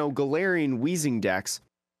 Galarian Weezing decks,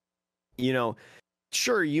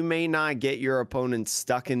 sure, you may not get your opponent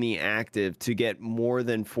stuck in the active to get more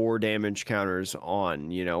than 4 damage counters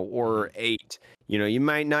on, or 8. You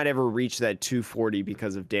might not ever reach that 240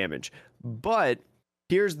 because of damage. But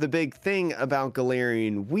here's the big thing about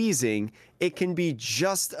Galarian Wheezing. It can be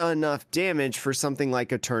just enough damage for something like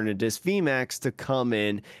Eternatus VMAX to come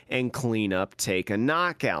in and clean up, take a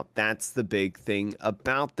knockout. That's the big thing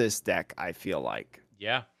about this deck, I feel like.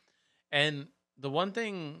 Yeah. And the one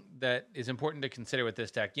thing that is important to consider with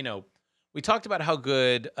this deck, we talked about how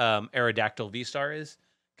good Aerodactyl V-Star is,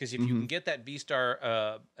 because if you can get that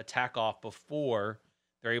V-Star attack off before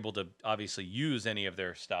they're able to obviously use any of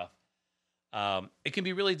their stuff, it can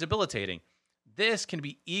be really debilitating. This can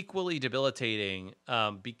be equally debilitating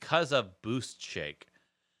because of Boost Shake.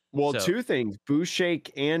 Well, two things, Boost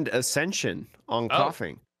Shake and Ascension on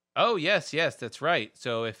Coughing. Oh, yes, that's right.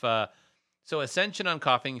 So if Ascension on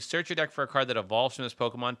Coughing, search your deck for a card that evolves from this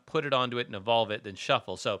Pokemon, put it onto it and evolve it, then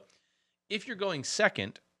shuffle. So if you're going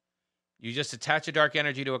second, you just attach a Dark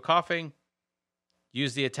Energy to a Coughing,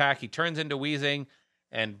 use the attack, he turns into Wheezing,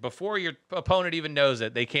 and before your opponent even knows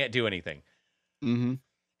it, they can't do anything. Mm-hmm.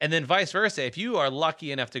 And then vice versa, if you are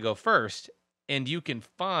lucky enough to go first and you can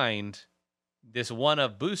find this one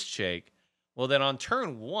of Boost Shake, well, then on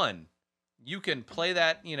turn 1, you can play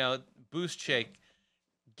that, Boost Shake,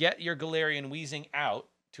 get your Galarian Wheezing out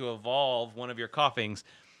to evolve one of your Coughings,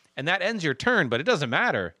 and that ends your turn, but it doesn't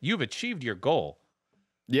matter. You've achieved your goal.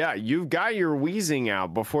 Yeah, you've got your Wheezing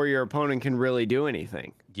out before your opponent can really do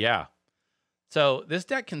anything. Yeah. So this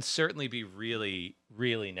deck can certainly be really,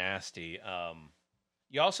 really nasty.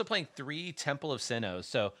 You're also playing 3 Temple of Sinnohs.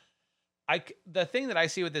 So the thing that I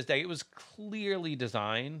see with this deck, it was clearly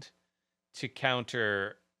designed to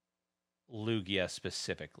counter Lugia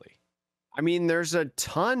specifically. I mean, there's a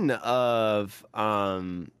ton of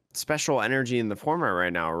special energy in the format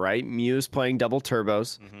right now, right? Mew's playing double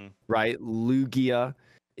turbos, right? Lugia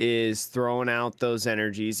is throwing out those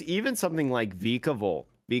energies. Even something like Vikavolt.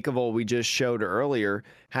 Vikavolt, we just showed earlier,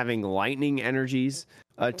 having lightning energies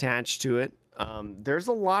attached to it. There's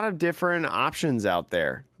a lot of different options out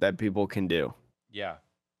there that people can do. Yeah.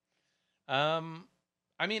 I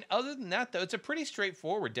mean, other than that, though, it's a pretty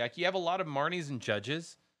straightforward deck. You have a lot of Marnies and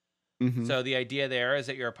Judges. So the idea there is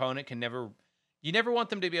that your opponent can you never want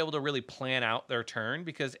them to be able to really plan out their turn,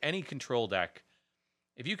 because any control deck,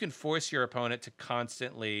 if you can force your opponent to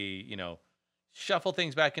constantly, shuffle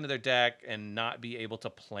things back into their deck and not be able to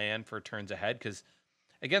plan for turns ahead, because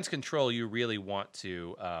against control, you really want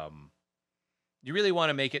to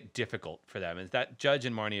make it difficult for them. And that Judge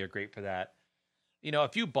and Marnie are great for that. A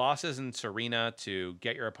few bosses in Serena to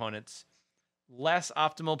get your opponent's less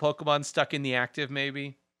optimal Pokemon stuck in the active,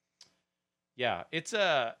 maybe. Yeah, it's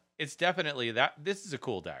definitely that. This is a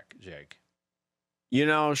cool deck, Jake.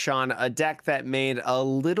 Sean, a deck that made a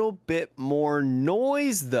little bit more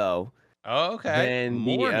noise, though. Oh, okay. Than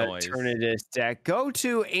more the noise. Eternatus deck. Go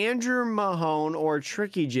to Andrew Mahone or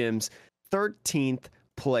Tricky Jim's 13th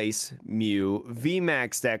place Mew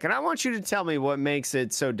VMAX deck. And I want you to tell me what makes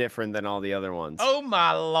it so different than all the other ones. Oh,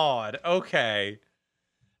 my Lord. Okay.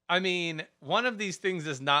 I mean, one of these things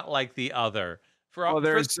is not like the other.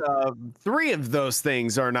 There's 3 of those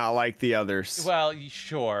things are not like the others. Well,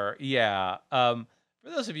 sure. Yeah. For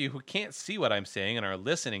those of you who can't see what I'm saying and are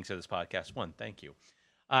listening to this podcast, 1, thank you.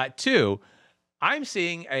 2, I'm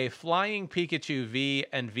seeing a Flying Pikachu V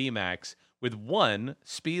and VMAX with 1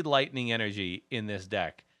 Speed Lightning energy in this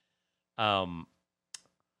deck. What?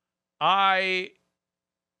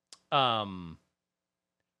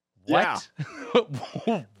 Yeah.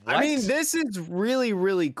 What? I mean, this is really,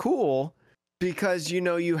 really cool because,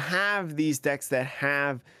 you have these decks that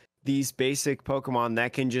have these basic Pokemon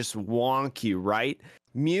that can just wonk you, right?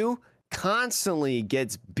 Mew constantly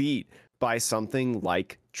gets beat by something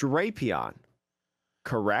like Drapion,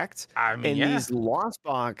 correct? I mean, these Lost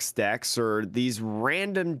Box decks or these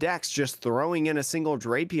random decks just throwing in a single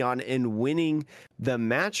Drapion and winning the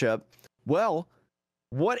matchup. Well,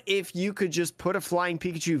 what if you could just put a Flying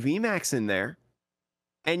Pikachu VMAX in there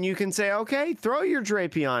and you can say, okay, throw your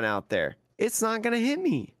Drapion out there. It's not going to hit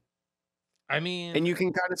me. I mean, and you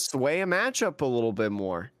can kind of sway a matchup a little bit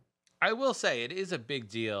more. I will say it is a big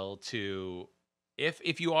deal to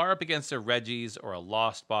if you are up against a Regis or a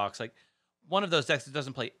Lost Box, like one of those decks that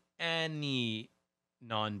doesn't play any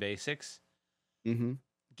non-basics,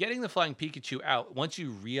 getting the Flying Pikachu out, once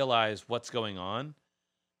you realize what's going on,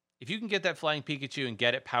 if you can get that Flying Pikachu and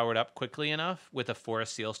get it powered up quickly enough with a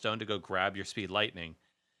Forest Seal Stone to go grab your Speed Lightning,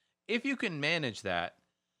 if you can manage that,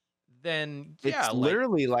 then yeah, it's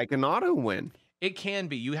literally like an auto win. It can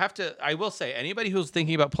be. You have to, I will say, anybody who's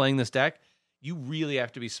thinking about playing this deck, you really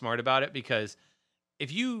have to be smart about it, because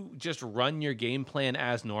if you just run your game plan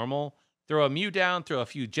as normal, throw a Mew down, throw a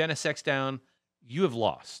few Genesects down, you have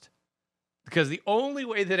lost. Because the only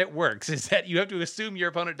way that it works is that you have to assume your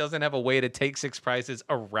opponent doesn't have a way to take 6 prizes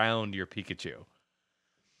around your Pikachu.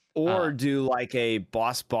 Or do like a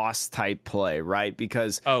boss type play, right?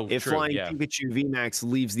 Because if true, Flying yeah. Pikachu VMAX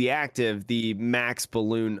leaves the active, the Max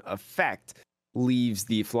Balloon effect leaves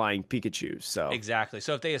the Flying Pikachu. So Exactly.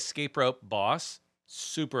 So if they escape rope boss,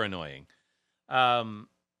 super annoying.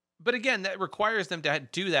 But again, that requires them to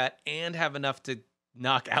do that and have enough to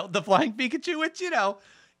knock out the Flying Pikachu, which,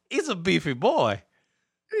 is a beefy boy.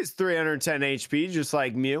 he's 310 HP, just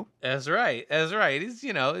like Mew. That's right. He's,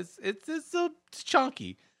 it's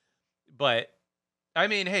chunky. But I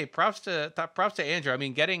mean, hey, props to Andrew. I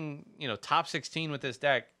mean, getting, top 16 with this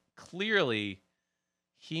deck, clearly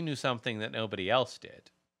he knew something that nobody else did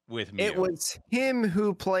with Mew. It was him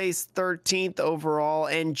who placed 13th overall,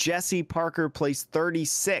 and Jesse Parker placed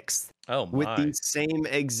 36th. Oh my. With the same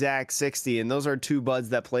exact 60. And those are two buds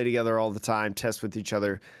that play together all the time, test with each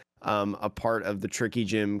other, a part of the Tricky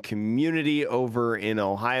Gym community over in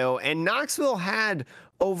Ohio. And Knoxville had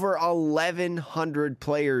over 1,100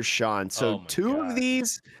 players, Sean. So two of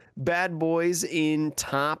these bad boys in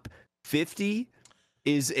top 50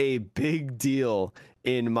 is a big deal,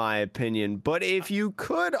 in my opinion. But if you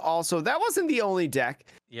could also, that wasn't the only deck,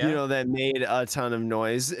 that made a ton of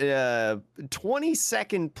noise.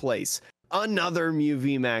 22nd place, another Mew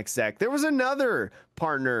VMAX deck. There was another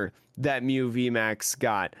partner that Mew VMAX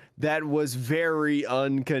got that was very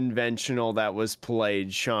unconventional that was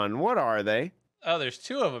played. Sean, what are they? Oh, there's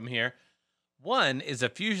two of them here. One is a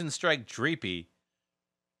Fusion Strike Dreepy.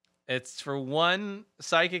 It's for 1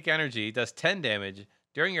 psychic energy, does 10 damage.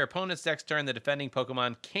 During your opponent's deck's turn, the defending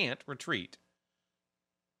Pokemon can't retreat.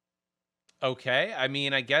 Okay, I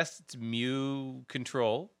mean, I guess it's Mew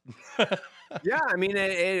control. Yeah, I mean,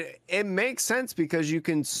 it makes sense because you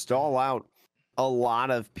can stall out a lot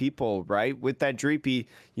of people, right? With that Dreepy,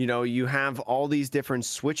 you have all these different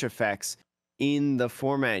switch effects in the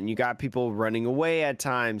format, and you got people running away at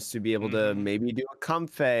times to be able to maybe do a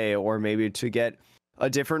Comfey, or maybe to get a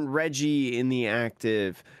different Reggie in the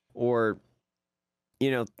active, or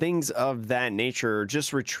things of that nature, or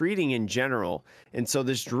just retreating in general. And so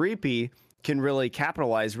this Dreepy can really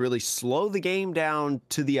capitalize, really slow the game down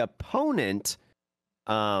to the opponent.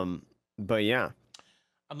 But yeah.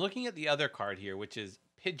 I'm looking at the other card here, which is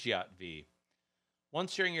Pidgeot V.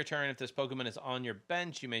 Once during your turn, if this Pokemon is on your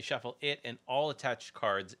bench, you may shuffle it and all attached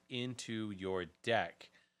cards into your deck.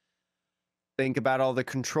 Think about all the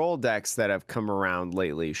control decks that have come around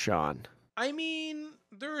lately, Sean. I mean,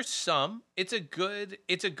 there are some. It's a good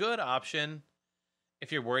option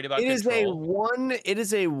if you're worried about control. It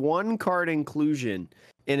is a one card inclusion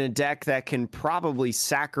in a deck that can probably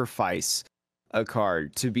sacrifice a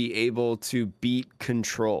card to be able to beat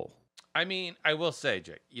control. I mean, I will say,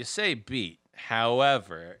 Jake, you say beat.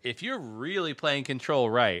 However, if you're really playing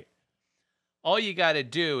control right, all you got to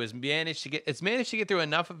do is manage to get through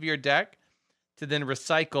enough of your deck to then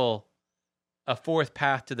recycle a 4th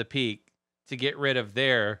path to the peak to get rid of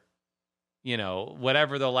their,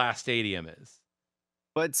 whatever the last stadium is.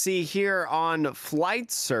 But see, here on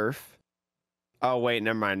Flight Surf, oh wait,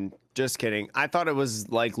 never mind. Just kidding. I thought it was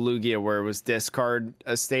like Lugia where it was discard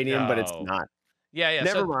a stadium, but it's not. Yeah.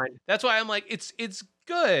 Never mind. That's why I'm like, it's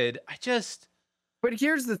good. But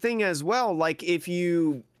here's the thing as well. Like, if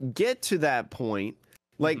you get to that point,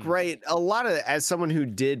 like, right, a lot of, as someone who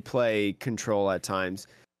did play control at times,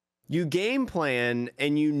 you game plan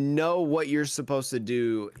and you know what you're supposed to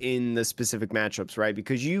do in the specific matchups, right?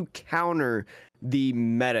 Because you counter the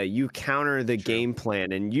meta, you counter the game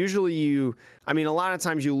plan. And usually a lot of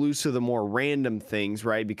times you lose to the more random things,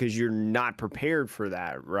 right? Because you're not prepared for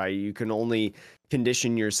that, right? You can only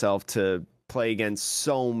condition yourself to play against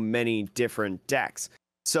so many different decks.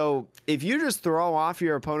 So if you just throw off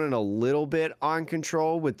your opponent a little bit on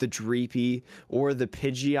control with the Dreepy or the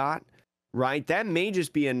Pidgeot, right, that may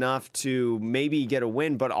just be enough to maybe get a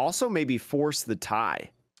win, but also maybe force the tie.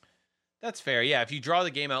 That's fair. Yeah, if you draw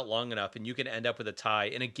the game out long enough and you can end up with a tie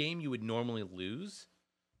in a game you would normally lose,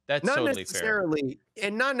 that's totally fair.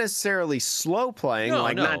 And not necessarily slow playing,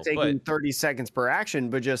 not taking 30 seconds per action,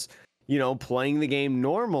 but just, playing the game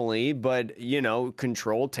normally, but,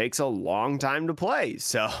 control takes a long time to play.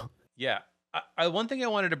 So, yeah. One thing I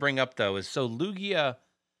wanted to bring up, though, is so Lugia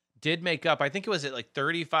did make up, I think it was at like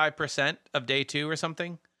 35% of day 2 or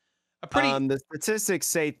something. The statistics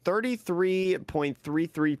say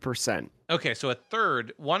 33.33%. Okay, so a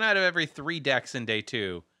third, 1 out of every 3 decks in day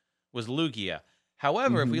 2 was Lugia.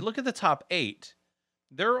 However, if we look at the top 8,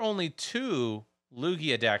 there are only 2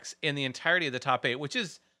 Lugia decks in the entirety of the top 8, which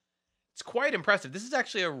is, it's quite impressive. This is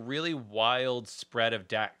actually a really wild spread of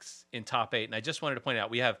decks in top 8. And I just wanted to point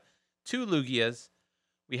out, we have 2 Lugias.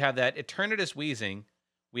 We have that Eternatus Weezing.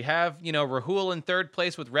 We have, Rahul in third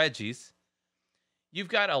place with Regis. You've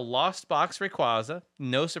got a Lost Box Rayquaza,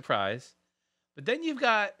 no surprise. But then you've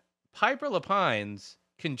got Piper Lapine's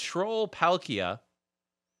Control Palkia,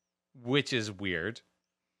 which is weird.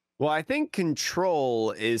 Well, I think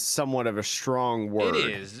control is somewhat of a strong word.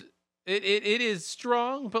 It is. It is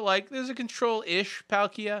strong, but like there's a control-ish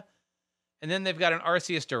Palkia. And then they've got an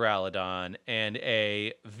Arceus Duraludon and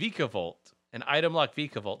a Vikavolt, an item lock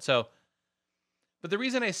Vikavolt. So, but the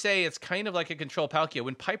reason I say it's kind of like a control Palkia,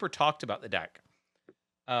 when Piper talked about the deck,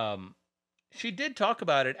 she did talk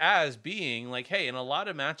about it as being like, hey, in a lot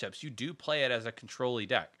of matchups, you do play it as a control-y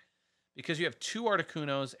deck because you have 2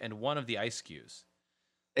 Articunos and 1 of the Ice Cues.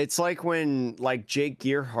 It's like when like Jake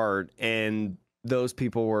Gearhart and those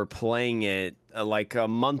people were playing it like a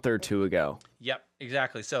month or 2 ago. Yep,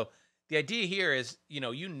 exactly. So the idea here is,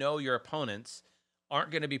 your opponents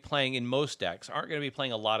aren't going to be playing in most decks, aren't going to be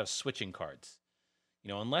playing a lot of switching cards.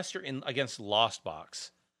 Unless you're in against Lost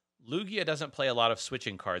Box. Lugia doesn't play a lot of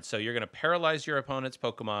switching cards, so you're going to paralyze your opponent's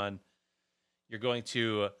Pokemon. You're going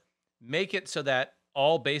to make it so that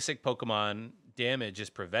all basic Pokemon damage is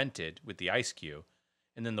prevented with the Ice Cube.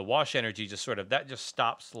 And then the Wash Energy just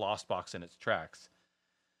stops Lost Box in its tracks.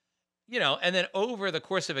 And then over the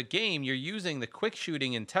course of a game, you're using the Quick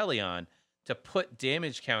Shooting Inteleon to put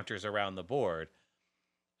damage counters around the board,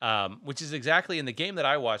 which is exactly in the game that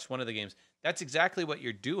I watched, one of the games, that's exactly what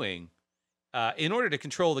you're doing in order to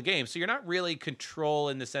control the game. So you're not really control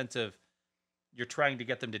in the sense of you're trying to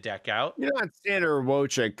get them to deck out. You're not standard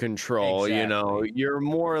Wojcik control, Exactly. You're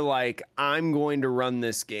more like, I'm going to run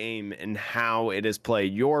this game and how it is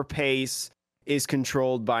played. Your pace is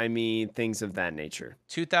controlled by me, things of that nature.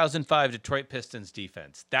 2005 Detroit Pistons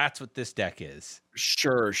defense. That's what this deck is.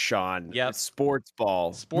 Sure, Sean. Yep. It's sports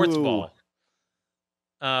ball. Sports Woo. ball.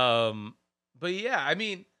 But yeah, I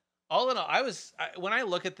mean, all in all, when I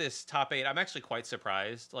look at this top 8, I'm actually quite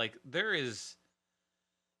surprised. Like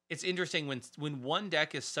it's interesting when one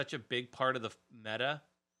deck is such a big part of the meta.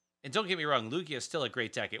 And don't get me wrong, Lugia is still a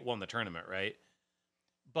great deck. It won the tournament, right?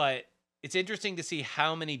 But it's interesting to see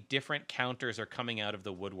how many different counters are coming out of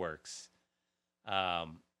the woodworks.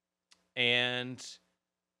 And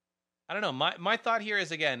I don't know. My thought here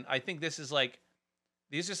is, again, I think this is like,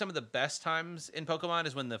 these are some of the best times in Pokemon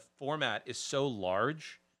is when the format is so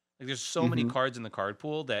large. Like there's so many cards in the card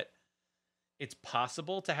pool that it's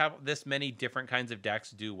possible to have this many different kinds of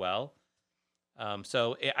decks do well.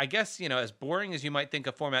 So I guess, as boring as you might think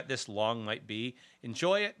a format this long might be,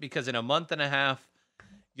 enjoy it because in a month and a half,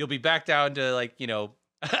 you'll be back down to like,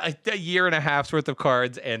 a year and a half's worth of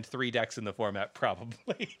cards and 3 decks in the format,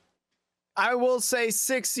 probably. I will say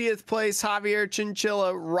 60th place, Javier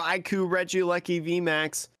Chinchilla, Raikou, Regieleki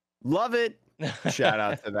VMAX. Love it. Shout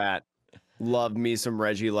out to that. Love me some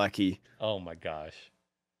Regieleki. Oh my gosh.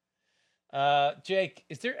 Jake,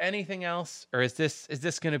 is there anything else, or is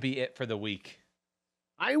this going to be it for the week?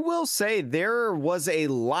 I will say there was a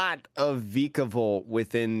lot of Vikavolt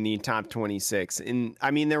within the top 26. And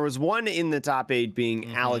I mean, there was one in the top 8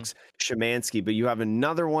 being Alex Szymanski, but you have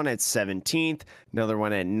another one at 17th, another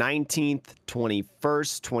one at 19th,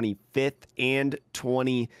 21st, 25th, and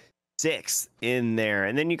 26th in there.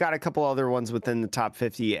 And then you got a couple other ones within the top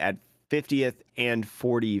 50 at 50th and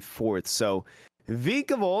 44th. So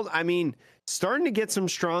Vikavolt, I mean, starting to get some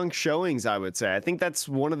strong showings, I would say. I think that's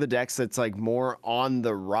one of the decks that's like more on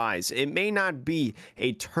the rise. It may not be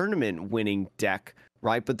a tournament winning deck,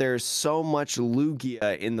 right? But there's so much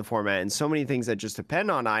Lugia in the format and so many things that just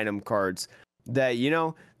depend on item cards that,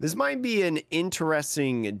 this might be an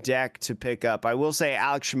interesting deck to pick up. I will say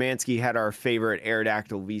Alex Szymanski had our favorite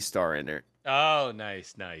Aerodactyl V-Star in it. Oh,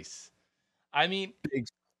 nice. I mean,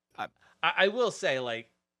 I will say, like,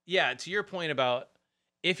 yeah, to your point about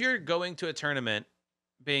if you're going to a tournament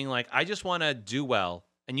being like, I just want to do well,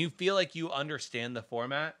 and you feel like you understand the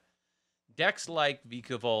format, decks like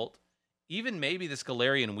Vikavolt, even maybe the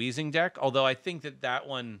Galarian Weezing deck, although I think that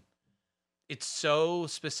one, it's so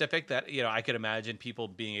specific that, I could imagine people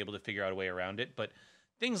being able to figure out a way around it. But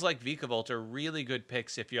things like Vikavolt are really good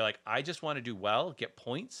picks if you're like, I just want to do well, get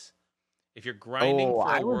points. If you're grinding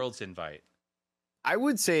for a World's Invite. I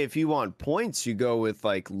would say if you want points, you go with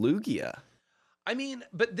like Lugia. I mean,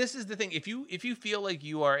 but this is the thing. If you feel like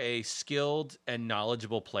you are a skilled and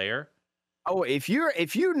knowledgeable player. Oh, if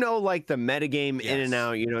you know like the metagame in and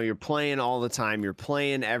out, you're playing all the time, you're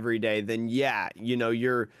playing every day, then yeah,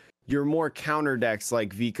 your more counter decks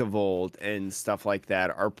like Vikavolt and stuff like that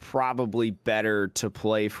are probably better to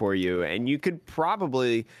play for you. And you could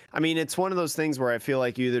probably, I mean, it's one of those things where I feel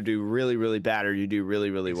like you either do really, really bad or you do really,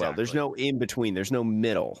 really well. There's no in between. There's no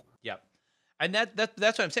middle. Yep. And that's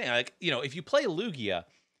what I'm saying. Like, if you play Lugia,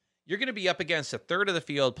 you're going to be up against a third of the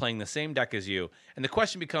field playing the same deck as you. And the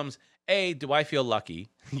question becomes, A, do I feel lucky?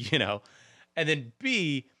 And then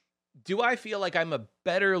B, do I feel like I'm a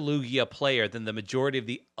better Lugia player than the majority of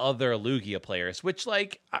the other Lugia players? Which,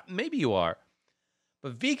 maybe you are.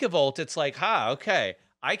 But Vikavolt, it's like, okay,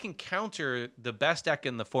 I can counter the best deck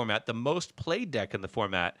in the format, the most played deck in the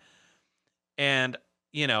format. And,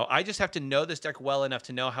 I just have to know this deck well enough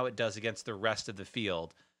to know how it does against the rest of the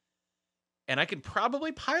field. And I can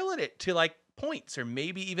probably pilot it to points or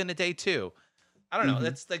maybe even a day 2. I don't know. Mm-hmm.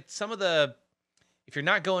 That's some of the, if you're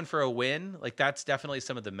not going for a win, that's definitely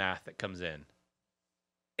some of the math that comes in.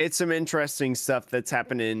 It's some interesting stuff that's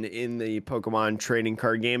happening in the Pokemon trading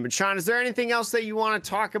card game. But Sean, is there anything else that you want to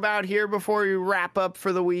talk about here before we wrap up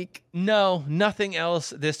for the week? No, nothing else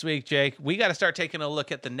this week, Jake. We got to start taking a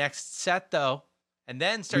look at the next set, though, and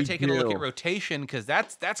then start taking a look at rotation, because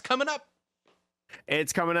that's coming up.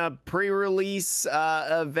 It's coming up. Pre-release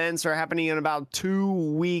events are happening in about 2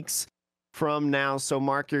 weeks from now, so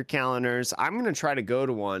mark your calendars. I'm going to try to go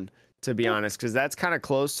to one, to be honest, because that's kind of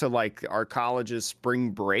close to our college's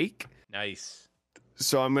spring break. Nice.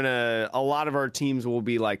 So a lot of our teams will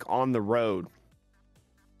be on the road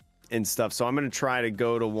and stuff. So I'm going to try to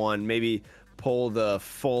go to one, maybe pull the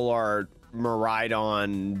full art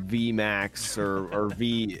Miraidon VMAX or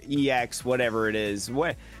VEX, whatever it is.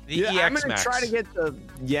 The EX I'm going to Max. try to get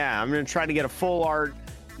I'm going to try to get a full art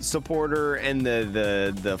supporter and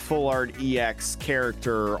the full art EX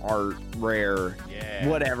character art rare,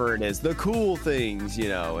 whatever it is, the cool things,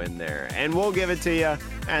 in there. And we'll give it to you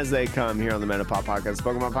as they come here on the Metapop Podcast.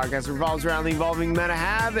 Pokemon Podcast revolves around the evolving meta.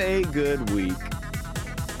 Have a good week.